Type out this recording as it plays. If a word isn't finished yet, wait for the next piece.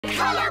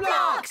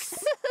Colourblocks!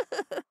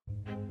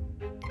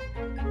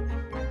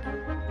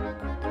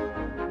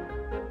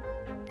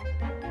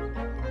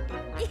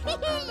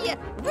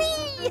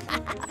 Whee!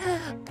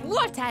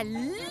 What a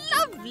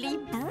lovely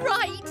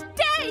bright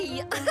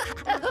day!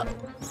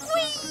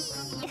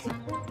 Whee!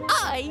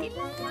 I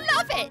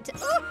love it!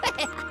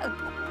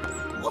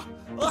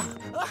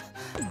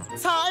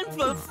 Time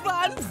for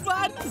fun,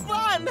 fun,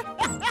 fun!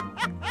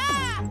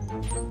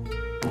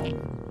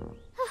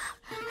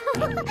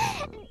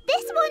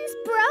 This one's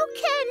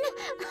broken.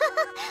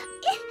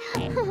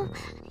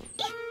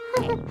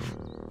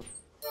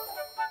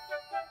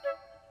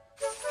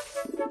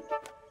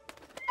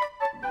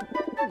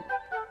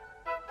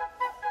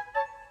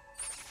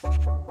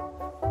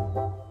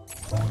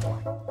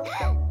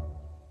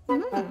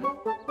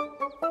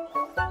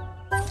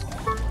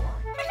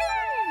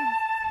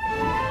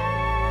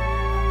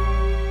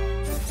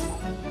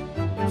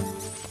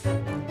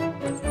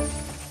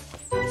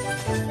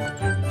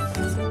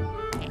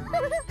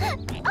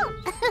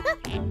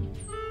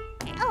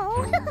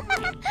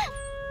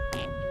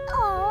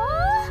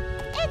 Oh,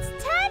 it's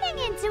turning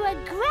into a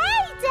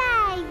grey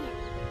day.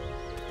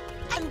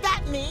 And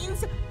that means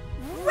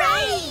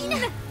Rain!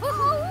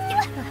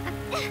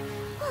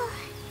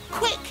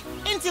 quick,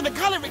 into the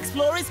Colour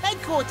Explorers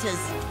headquarters.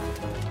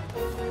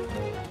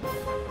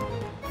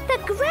 The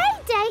grey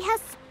day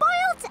has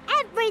spoilt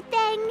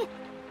everything.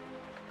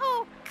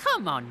 Oh,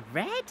 come on,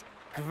 Red.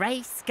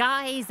 Grey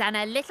skies and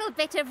a little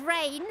bit of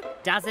rain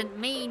doesn't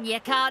mean you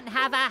can't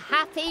have a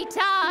happy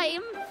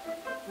time.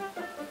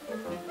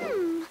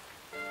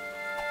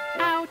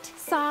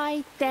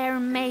 Outside there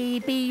may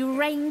be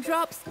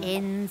raindrops,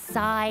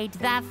 inside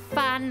the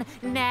fun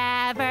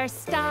never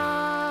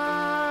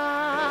stops.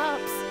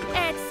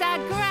 It's a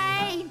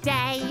grey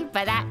day,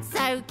 but that's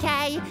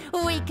okay.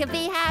 We can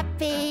be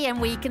happy and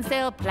we can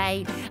still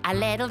play. A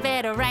little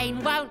bit of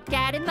rain won't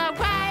get in the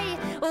way.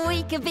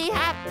 We can be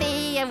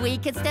happy and we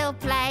can still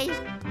play.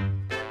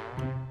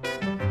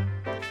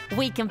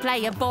 We can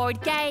play a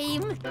board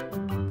game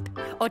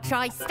or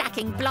try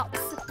stacking blocks.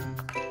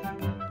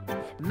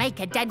 Make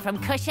a den from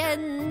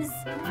cushions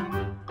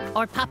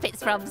or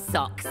puppets from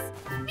socks.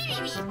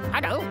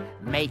 Hello.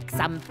 Make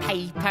some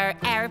paper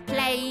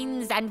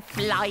airplanes and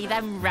fly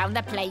them round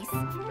the place.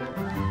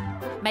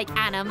 Make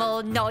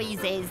animal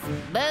noises,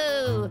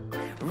 moo.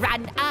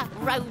 Run a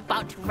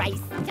robot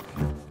race.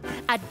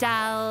 A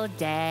dull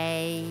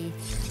day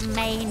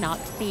may not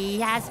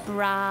be as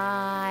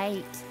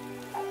bright,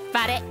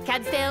 but it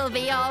can still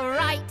be all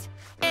right.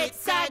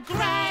 It's a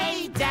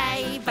grey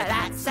day, but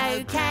that's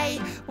okay.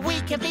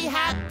 We can be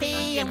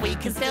happy and we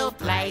can still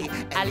play.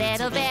 A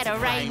little bit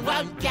of rain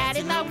won't get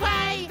in the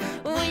way.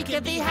 We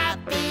can be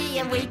happy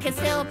and we can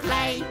still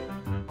play.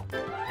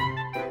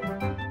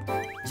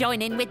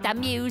 Join in with the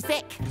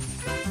music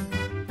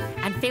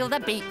and feel the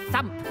beat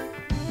thump.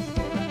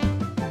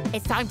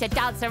 It's time to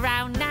dance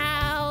around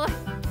now.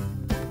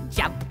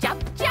 Jump,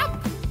 jump,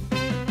 jump.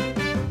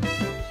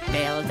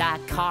 Build a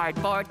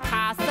cardboard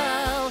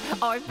castle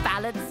or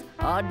balance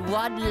on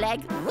one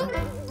leg.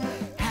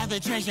 Have a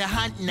treasure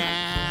hunt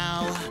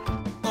now.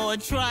 Or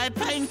try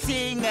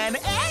painting an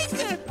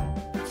egg.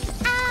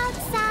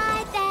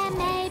 Outside there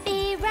may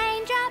be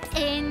raindrops.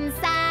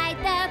 Inside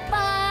the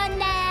fun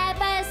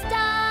never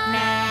stops.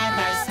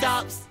 Never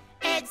stops.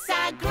 It's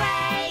a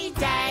grey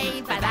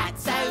day, but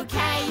that's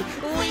okay.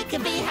 We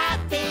can be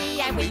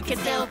happy and we can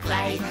still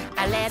play.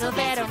 A little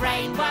bit of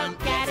rain won't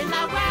get in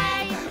the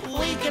way.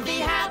 We can be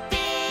happy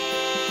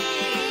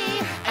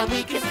and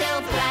we can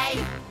still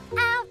play.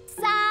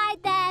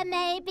 Outside there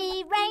may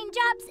be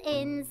raindrops.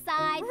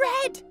 Inside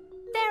Red,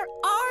 there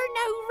are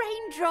no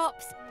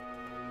raindrops.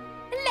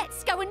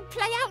 Let's go and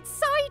play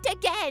outside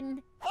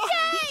again.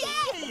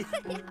 Yay!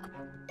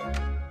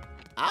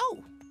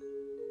 Oh,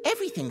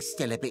 everything's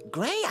still a bit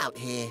grey out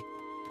here.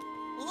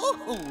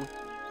 Ooh.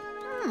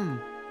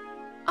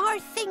 Our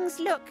things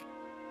look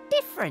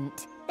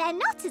different. They're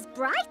not as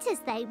bright as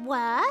they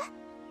were.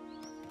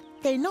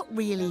 They're not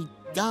really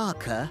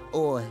darker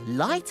or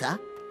lighter.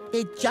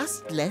 They're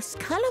just less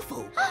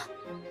colourful.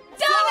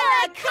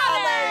 Dollar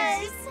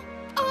colours!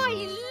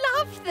 I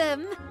love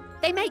them.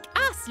 They make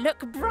us look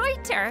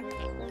brighter.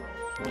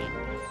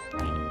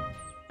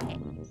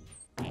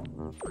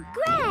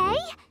 Grey?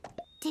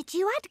 Did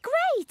you add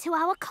grey to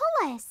our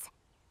colours?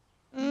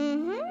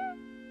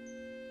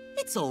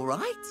 It's all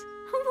right.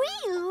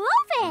 We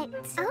love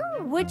it!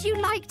 Oh, would you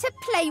like to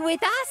play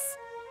with us?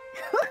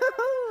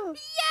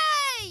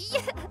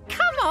 Yay!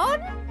 Come on!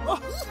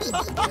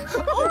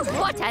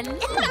 What a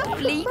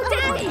lovely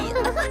day!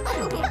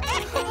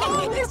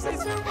 Oh, this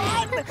is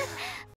fun!